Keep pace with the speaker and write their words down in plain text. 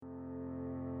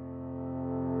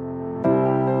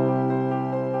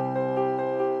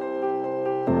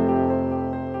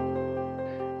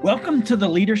Welcome to the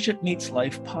Leadership Meets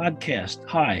Life podcast.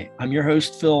 Hi, I'm your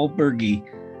host, Phil Berge.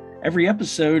 Every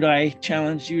episode, I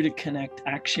challenge you to connect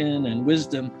action and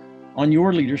wisdom on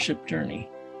your leadership journey.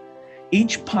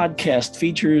 Each podcast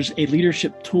features a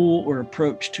leadership tool or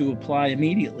approach to apply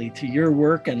immediately to your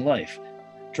work and life,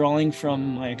 drawing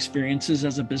from my experiences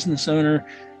as a business owner,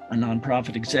 a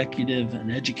nonprofit executive,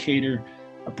 an educator,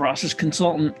 a process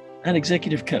consultant, and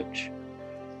executive coach.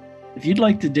 If you'd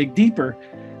like to dig deeper,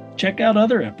 check out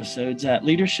other episodes at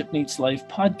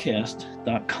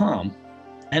leadershipmeetslifepodcast.com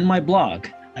and my blog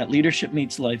at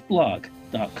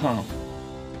leadershipmeetslifeblog.com.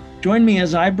 Join me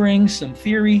as I bring some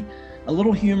theory, a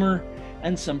little humor,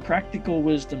 and some practical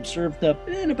wisdom served up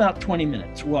in about 20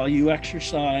 minutes while you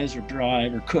exercise or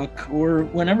drive or cook or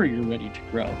whenever you're ready to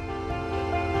grow.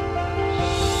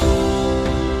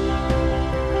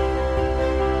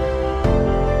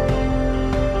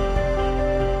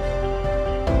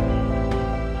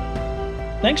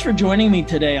 Thanks for joining me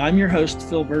today. I'm your host,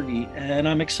 Phil Berge, and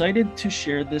I'm excited to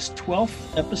share this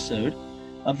 12th episode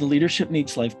of the Leadership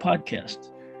Meets Life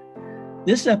podcast.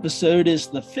 This episode is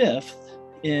the 5th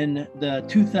in the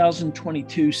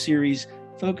 2022 series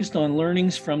focused on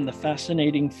learnings from the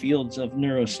fascinating fields of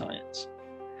neuroscience.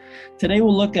 Today,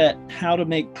 we'll look at how to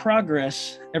make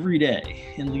progress every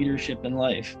day in leadership and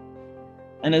life.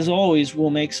 And as always, we'll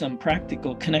make some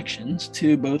practical connections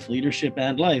to both leadership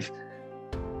and life.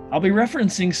 I'll be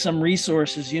referencing some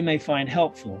resources you may find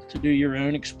helpful to do your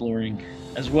own exploring,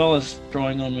 as well as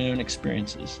drawing on my own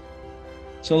experiences.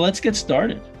 So let's get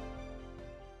started.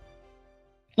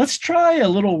 Let's try a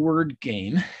little word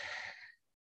game.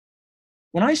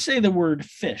 When I say the word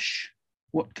fish,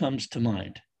 what comes to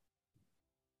mind?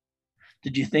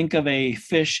 Did you think of a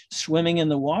fish swimming in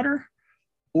the water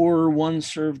or one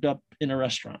served up in a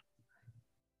restaurant?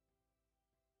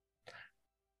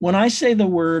 When I say the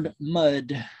word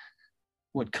mud,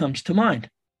 what comes to mind?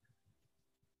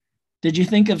 Did you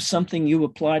think of something you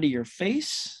apply to your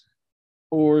face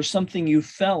or something you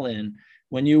fell in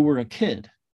when you were a kid?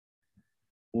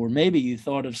 Or maybe you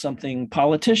thought of something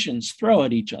politicians throw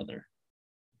at each other.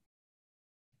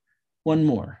 One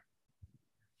more.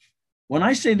 When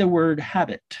I say the word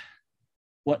habit,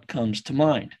 what comes to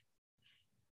mind?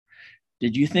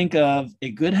 Did you think of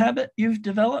a good habit you've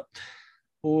developed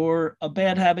or a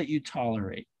bad habit you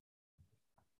tolerate?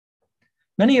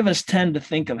 Many of us tend to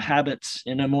think of habits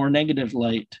in a more negative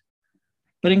light,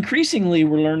 but increasingly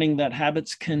we're learning that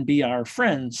habits can be our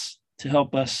friends to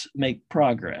help us make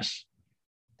progress.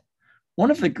 One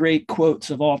of the great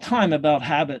quotes of all time about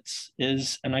habits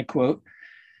is, and I quote,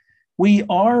 "We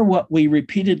are what we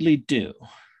repeatedly do.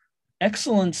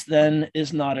 Excellence then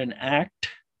is not an act,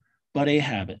 but a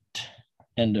habit,"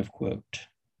 end of quote.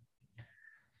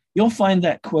 You'll find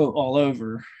that quote all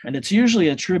over, and it's usually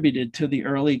attributed to the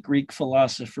early Greek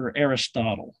philosopher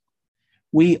Aristotle.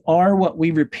 We are what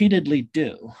we repeatedly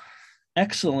do.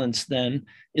 Excellence, then,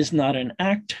 is not an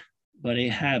act, but a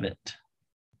habit.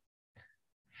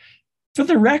 For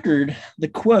the record, the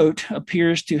quote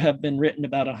appears to have been written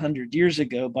about 100 years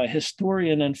ago by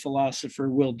historian and philosopher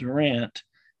Will Durant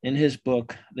in his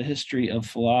book, The History of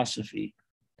Philosophy.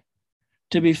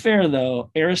 To be fair,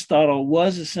 though, Aristotle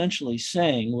was essentially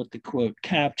saying what the quote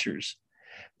captures,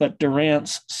 but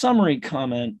Durant's summary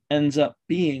comment ends up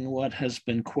being what has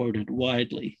been quoted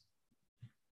widely.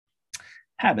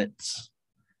 Habits.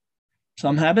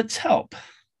 Some habits help.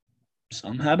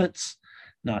 Some habits,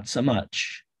 not so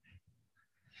much.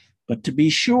 But to be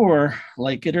sure,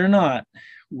 like it or not,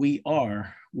 we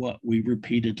are what we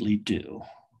repeatedly do.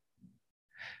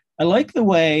 I like the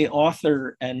way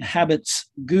author and habits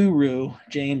guru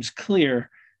James Clear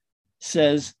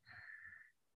says,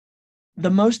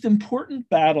 "The most important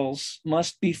battles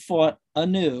must be fought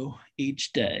anew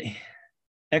each day.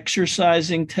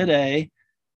 Exercising today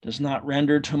does not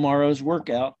render tomorrow's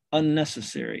workout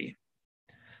unnecessary.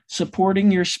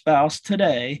 Supporting your spouse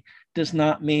today does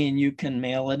not mean you can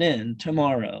mail it in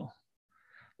tomorrow.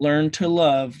 Learn to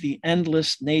love the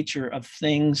endless nature of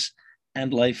things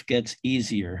and life gets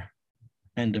easier,"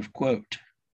 end of quote.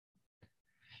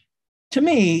 To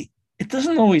me, it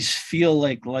doesn't always feel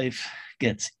like life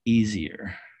gets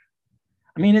easier.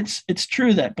 I mean, it's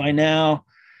true that by now,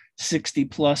 60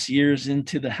 plus years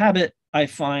into the habit, I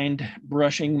find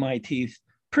brushing my teeth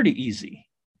pretty easy.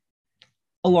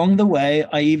 Along the way,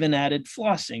 I even added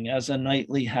flossing as a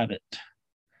nightly habit.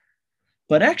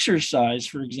 But exercise,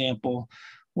 for example,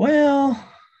 well,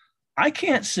 I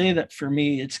can't say that for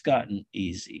me it's gotten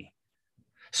easy.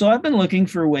 So I've been looking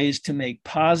for ways to make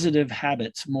positive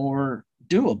habits more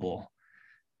doable,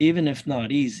 even if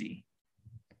not easy.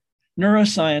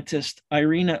 Neuroscientist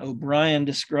Irina O'Brien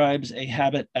describes a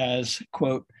habit as,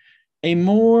 quote, a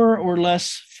more or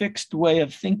less fixed way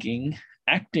of thinking,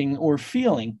 acting, or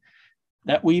feeling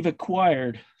that we've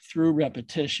acquired through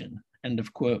repetition, end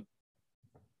of quote.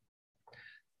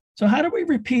 So how do we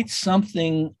repeat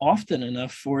something often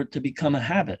enough for it to become a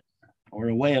habit or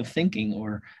a way of thinking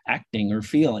or acting or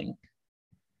feeling?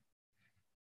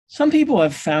 Some people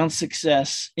have found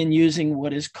success in using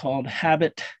what is called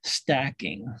habit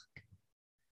stacking.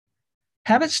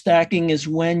 Habit stacking is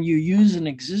when you use an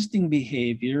existing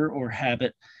behavior or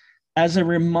habit as a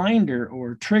reminder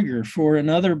or trigger for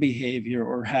another behavior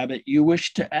or habit you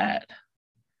wish to add.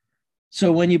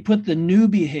 So when you put the new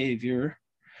behavior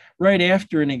right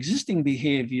after an existing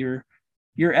behavior,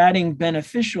 you're adding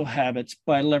beneficial habits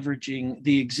by leveraging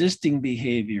the existing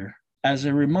behavior as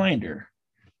a reminder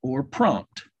or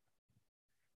prompt.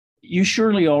 You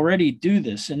surely already do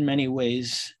this in many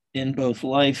ways in both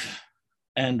life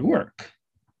and work.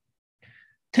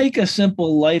 Take a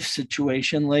simple life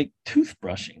situation like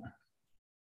toothbrushing.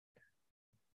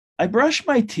 I brush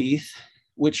my teeth,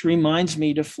 which reminds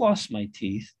me to floss my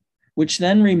teeth, which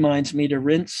then reminds me to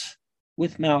rinse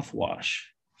with mouthwash.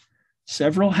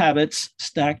 Several habits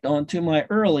stacked onto my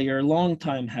earlier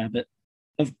long-time habit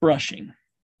of brushing.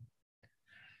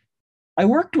 I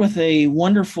worked with a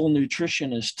wonderful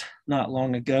nutritionist not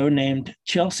long ago named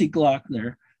Chelsea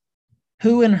Glockner,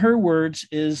 who in her words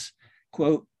is,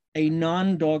 quote, a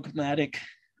non-dogmatic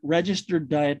registered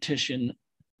dietitian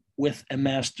with a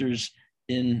master's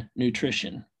in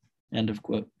nutrition, end of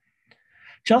quote.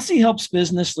 Chelsea helps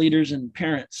business leaders and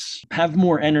parents have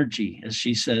more energy, as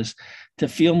she says, to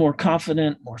feel more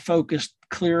confident, more focused,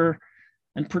 clearer,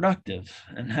 and productive,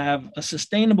 and have a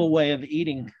sustainable way of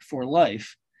eating for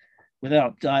life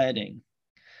without dieting.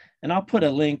 And I'll put a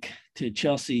link to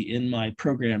Chelsea in my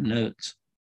program notes.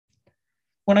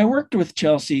 When I worked with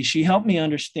Chelsea, she helped me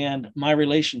understand my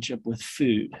relationship with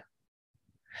food.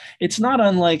 It's not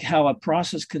unlike how a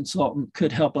process consultant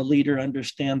could help a leader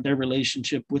understand their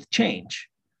relationship with change,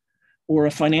 or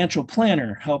a financial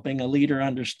planner helping a leader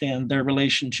understand their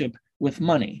relationship with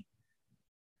money.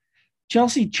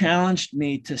 Chelsea challenged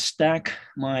me to stack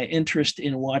my interest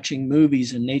in watching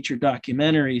movies and nature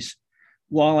documentaries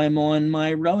while I'm on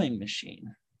my rowing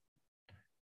machine.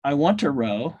 I want to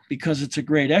row because it's a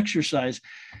great exercise,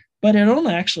 but I don't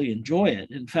actually enjoy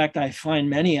it. In fact, I find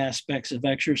many aspects of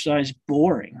exercise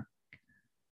boring.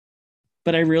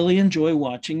 But I really enjoy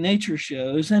watching nature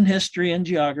shows and history and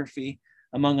geography,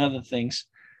 among other things.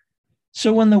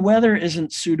 So when the weather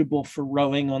isn't suitable for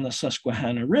rowing on the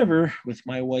Susquehanna River with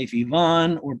my wife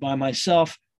Yvonne or by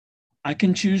myself, I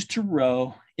can choose to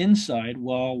row inside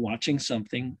while watching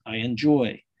something I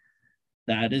enjoy.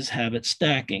 That is habit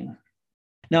stacking.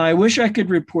 Now, I wish I could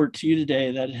report to you today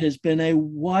that it has been a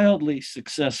wildly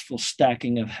successful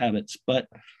stacking of habits, but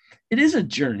it is a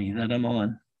journey that I'm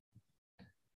on.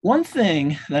 One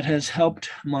thing that has helped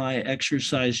my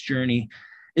exercise journey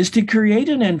is to create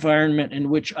an environment in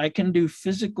which I can do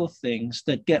physical things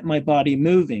that get my body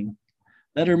moving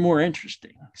that are more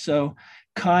interesting. So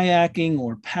kayaking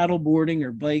or paddleboarding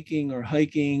or biking or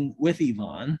hiking with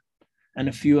Yvonne and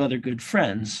a few other good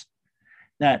friends,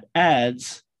 that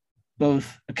adds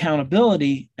both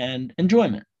accountability and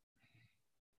enjoyment.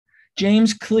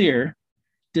 James Clear,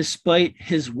 despite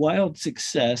his wild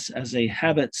success as a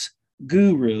habits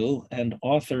guru and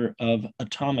author of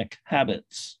Atomic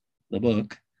Habits, the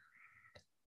book,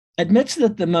 admits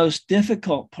that the most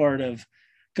difficult part of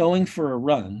going for a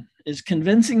run is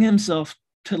convincing himself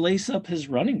to lace up his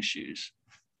running shoes.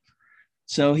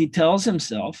 So he tells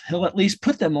himself he'll at least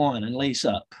put them on and lace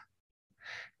up.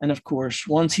 And of course,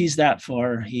 once he's that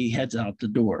far, he heads out the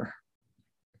door.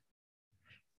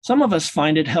 Some of us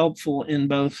find it helpful in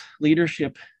both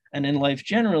leadership and in life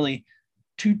generally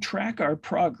to track our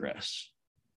progress.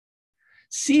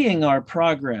 Seeing our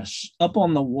progress up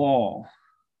on the wall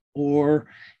or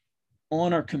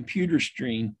on our computer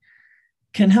screen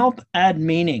can help add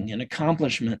meaning and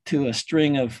accomplishment to a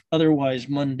string of otherwise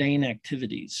mundane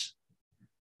activities.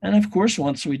 And of course,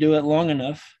 once we do it long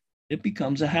enough, it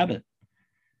becomes a habit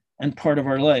and part of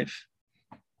our life.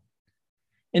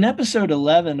 In episode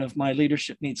 11 of my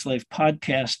Leadership Meets Life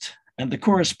podcast and the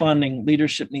corresponding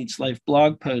Leadership Meets Life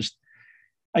blog post,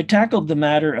 I tackled the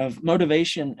matter of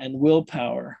motivation and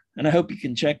willpower, and I hope you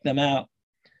can check them out.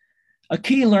 A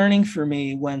key learning for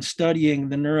me when studying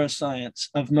the neuroscience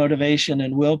of motivation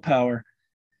and willpower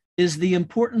is the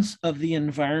importance of the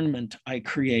environment I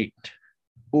create,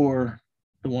 or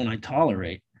the one I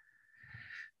tolerate.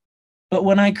 But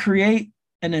when I create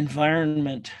an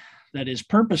environment that is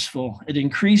purposeful, it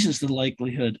increases the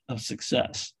likelihood of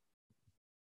success.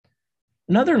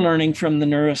 Another learning from the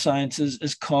neurosciences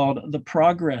is called the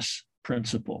progress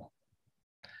principle.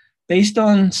 Based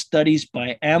on studies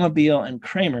by Amabile and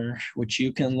Kramer, which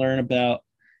you can learn about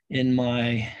in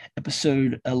my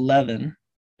episode 11,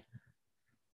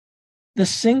 the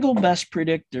single best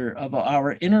predictor of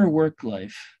our inner work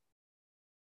life,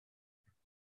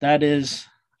 that is,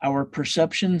 our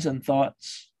perceptions and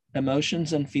thoughts,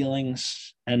 emotions and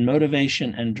feelings, and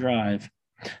motivation and drive,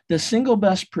 the single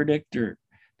best predictor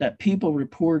that people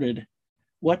reported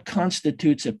what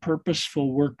constitutes a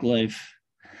purposeful work life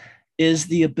is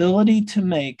the ability to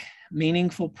make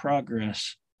meaningful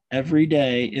progress every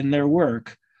day in their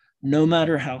work, no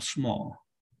matter how small.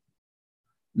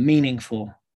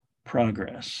 Meaningful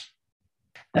progress.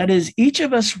 That is, each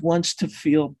of us wants to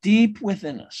feel deep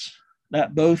within us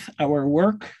that both our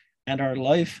work and our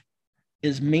life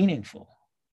is meaningful.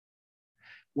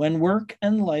 When work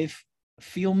and life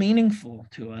feel meaningful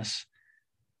to us,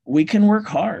 we can work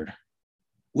hard.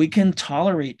 We can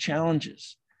tolerate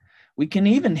challenges. We can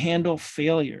even handle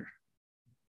failure.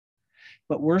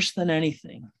 But worse than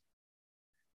anything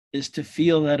is to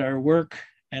feel that our work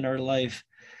and our life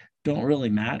don't really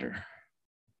matter.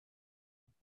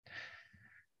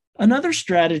 Another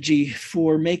strategy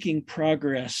for making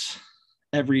progress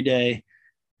every day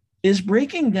is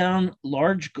breaking down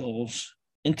large goals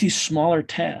into smaller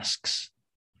tasks.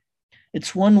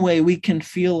 It's one way we can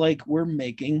feel like we're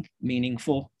making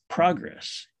meaningful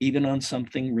progress, even on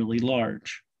something really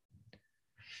large.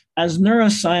 As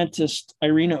neuroscientist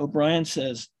Irina O'Brien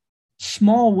says,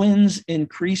 small wins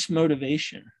increase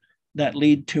motivation that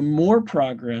lead to more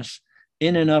progress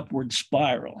in an upward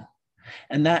spiral.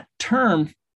 And that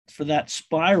term for that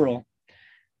spiral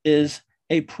is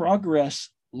a progress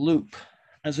loop.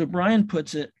 As O'Brien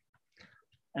puts it,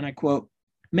 and I quote,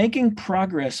 making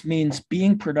progress means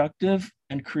being productive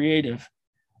and creative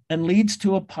and leads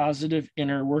to a positive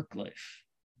inner work life.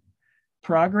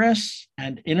 Progress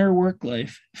and inner work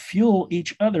life fuel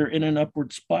each other in an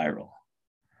upward spiral.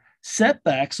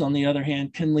 Setbacks, on the other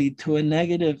hand, can lead to a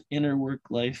negative inner work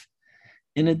life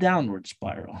in a downward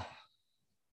spiral.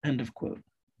 End of quote.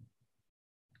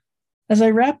 As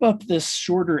I wrap up this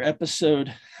shorter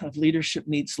episode of Leadership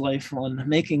Meets Life on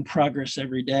making progress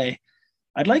every day,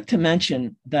 I'd like to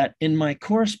mention that in my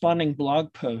corresponding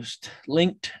blog post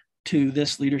linked to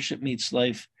this Leadership Meets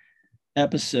Life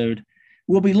episode,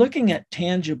 we'll be looking at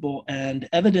tangible and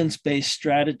evidence-based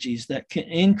strategies that can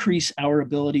increase our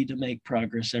ability to make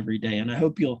progress every day. And I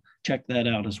hope you'll check that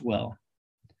out as well.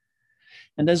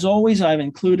 And as always, I've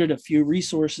included a few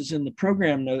resources in the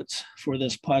program notes for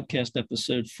this podcast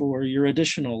episode for your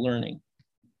additional learning.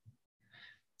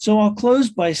 So I'll close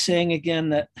by saying again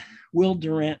that Will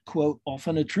Durant quote,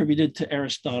 often attributed to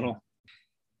Aristotle,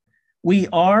 "We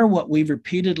are what we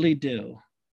repeatedly do.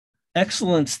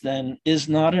 Excellence, then, is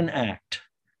not an act,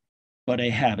 but a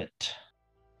habit."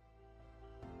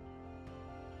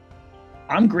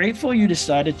 I'm grateful you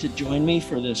decided to join me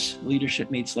for this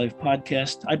Leadership Meets Life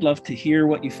podcast. I'd love to hear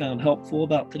what you found helpful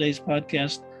about today's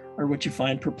podcast or what you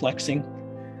find perplexing.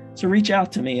 So reach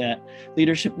out to me at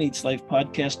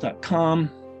leadershipmeetslifepodcast.com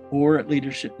or at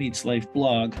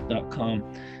leadershipmeetslifeblog.com,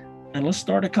 and let's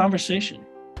start a conversation.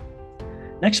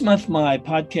 Next month, my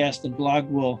podcast and blog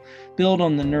will build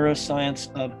on the neuroscience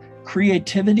of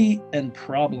creativity and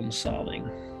problem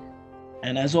solving.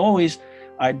 And as always,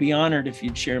 I'd be honored if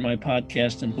you'd share my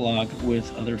podcast and blog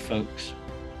with other folks.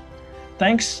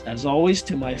 Thanks, as always,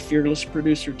 to my fearless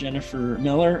producer, Jennifer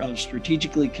Miller of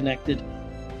Strategically Connected,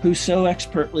 who so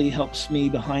expertly helps me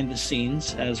behind the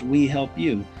scenes as we help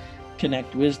you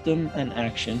connect wisdom and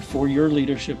action for your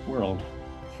leadership world,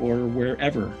 for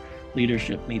wherever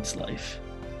leadership meets life.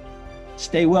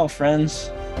 Stay well, friends.